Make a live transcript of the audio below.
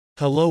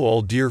Hello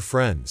all dear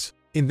friends.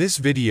 In this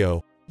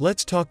video,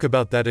 let's talk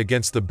about that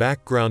against the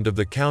background of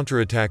the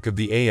counterattack of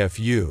the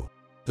AFU.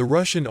 The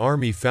Russian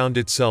army found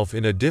itself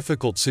in a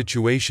difficult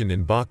situation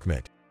in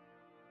Bakhmut.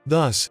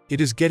 Thus, it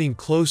is getting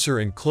closer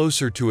and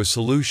closer to a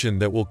solution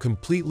that will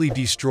completely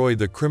destroy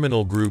the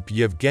criminal group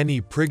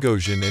Yevgeny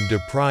Prigozhin and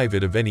deprive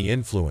it of any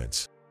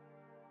influence.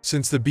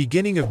 Since the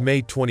beginning of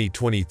May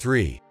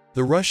 2023,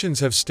 the Russians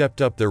have stepped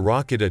up their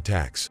rocket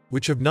attacks,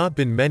 which have not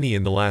been many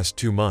in the last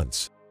 2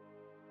 months.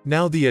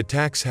 Now the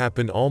attacks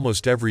happen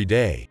almost every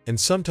day, and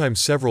sometimes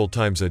several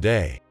times a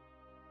day.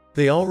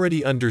 They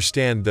already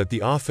understand that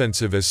the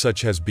offensive as such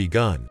has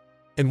begun,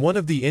 and one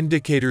of the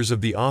indicators of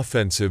the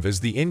offensive is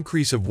the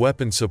increase of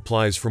weapon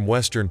supplies from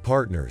Western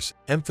partners,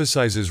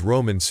 emphasizes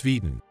Roman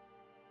Svitin.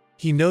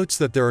 He notes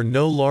that there are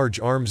no large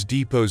arms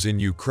depots in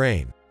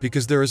Ukraine,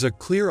 because there is a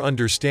clear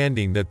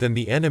understanding that then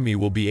the enemy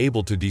will be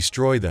able to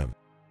destroy them.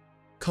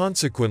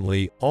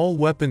 Consequently, all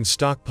weapons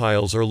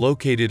stockpiles are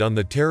located on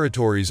the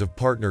territories of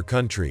partner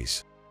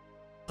countries.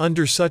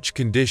 Under such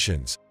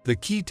conditions, the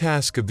key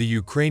task of the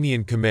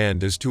Ukrainian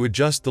command is to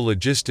adjust the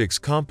logistics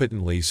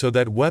competently so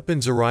that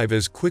weapons arrive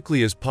as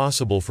quickly as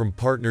possible from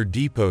partner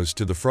depots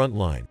to the front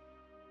line.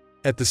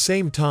 At the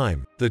same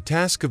time, the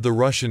task of the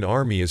Russian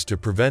army is to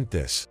prevent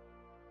this.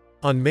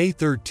 On May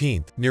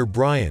 13, near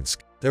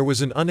Bryansk, there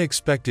was an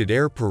unexpected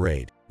air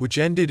parade, which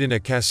ended in a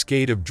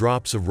cascade of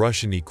drops of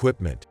Russian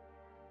equipment.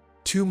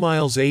 2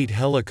 miles 8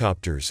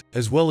 helicopters,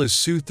 as well as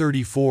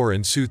Su-34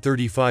 and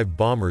Su-35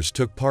 bombers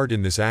took part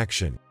in this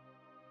action.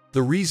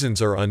 The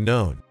reasons are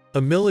unknown. A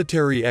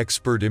military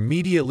expert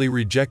immediately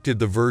rejected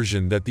the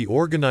version that the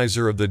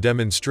organizer of the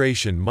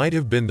demonstration might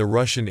have been the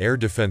Russian air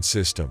defense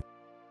system.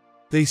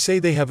 They say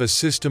they have a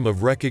system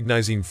of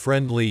recognizing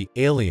friendly,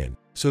 alien,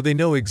 so they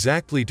know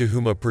exactly to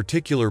whom a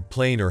particular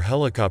plane or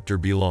helicopter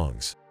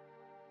belongs.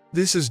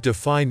 This is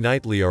defy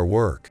nightly our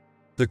work.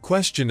 The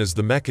question is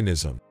the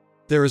mechanism.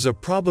 There is a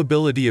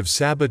probability of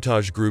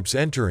sabotage groups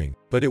entering,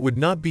 but it would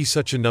not be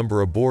such a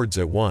number of boards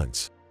at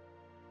once.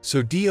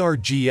 So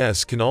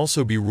DRGS can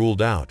also be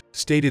ruled out,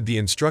 stated the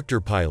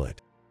instructor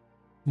pilot.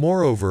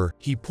 Moreover,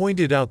 he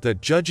pointed out that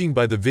judging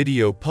by the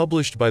video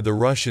published by the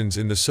Russians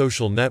in the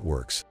social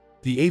networks,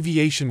 the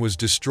aviation was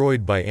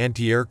destroyed by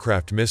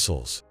anti-aircraft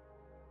missiles.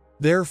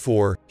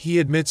 Therefore, he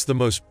admits the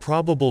most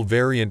probable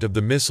variant of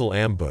the missile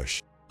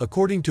ambush,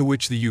 according to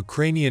which the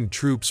Ukrainian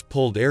troops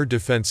pulled air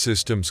defense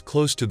systems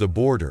close to the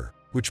border,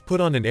 which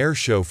put on an air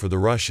show for the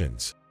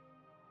Russians.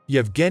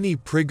 Yevgeny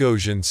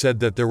Prigozhin said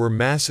that there were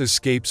mass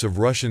escapes of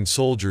Russian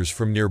soldiers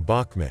from near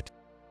Bakhmut.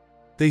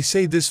 They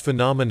say this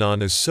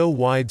phenomenon is so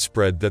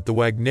widespread that the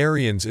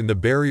Wagnerians in the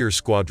barrier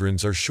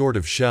squadrons are short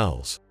of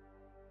shells.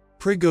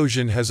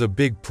 Prigozhin has a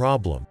big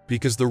problem,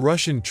 because the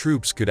Russian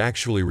troops could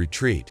actually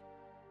retreat.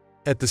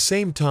 At the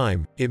same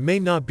time, it may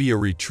not be a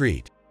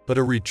retreat, but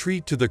a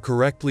retreat to the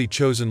correctly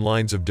chosen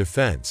lines of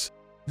defense.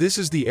 This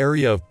is the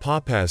area of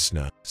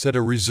Popasna, said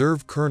a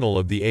reserve colonel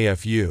of the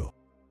AFU.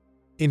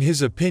 In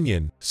his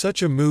opinion,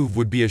 such a move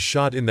would be a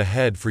shot in the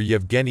head for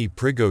Yevgeny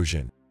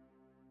Prigozhin.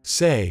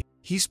 Say,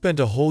 he spent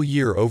a whole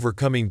year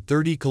overcoming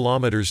 30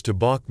 kilometers to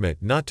Bakhmut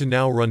not to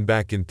now run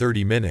back in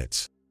 30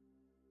 minutes.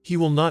 He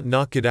will not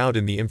knock it out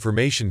in the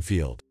information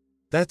field.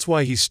 That's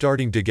why he's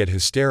starting to get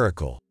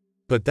hysterical.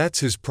 But that's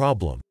his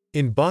problem.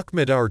 In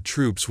Bakhmut our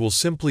troops will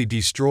simply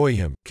destroy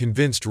him,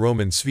 convinced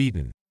Roman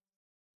Svitin.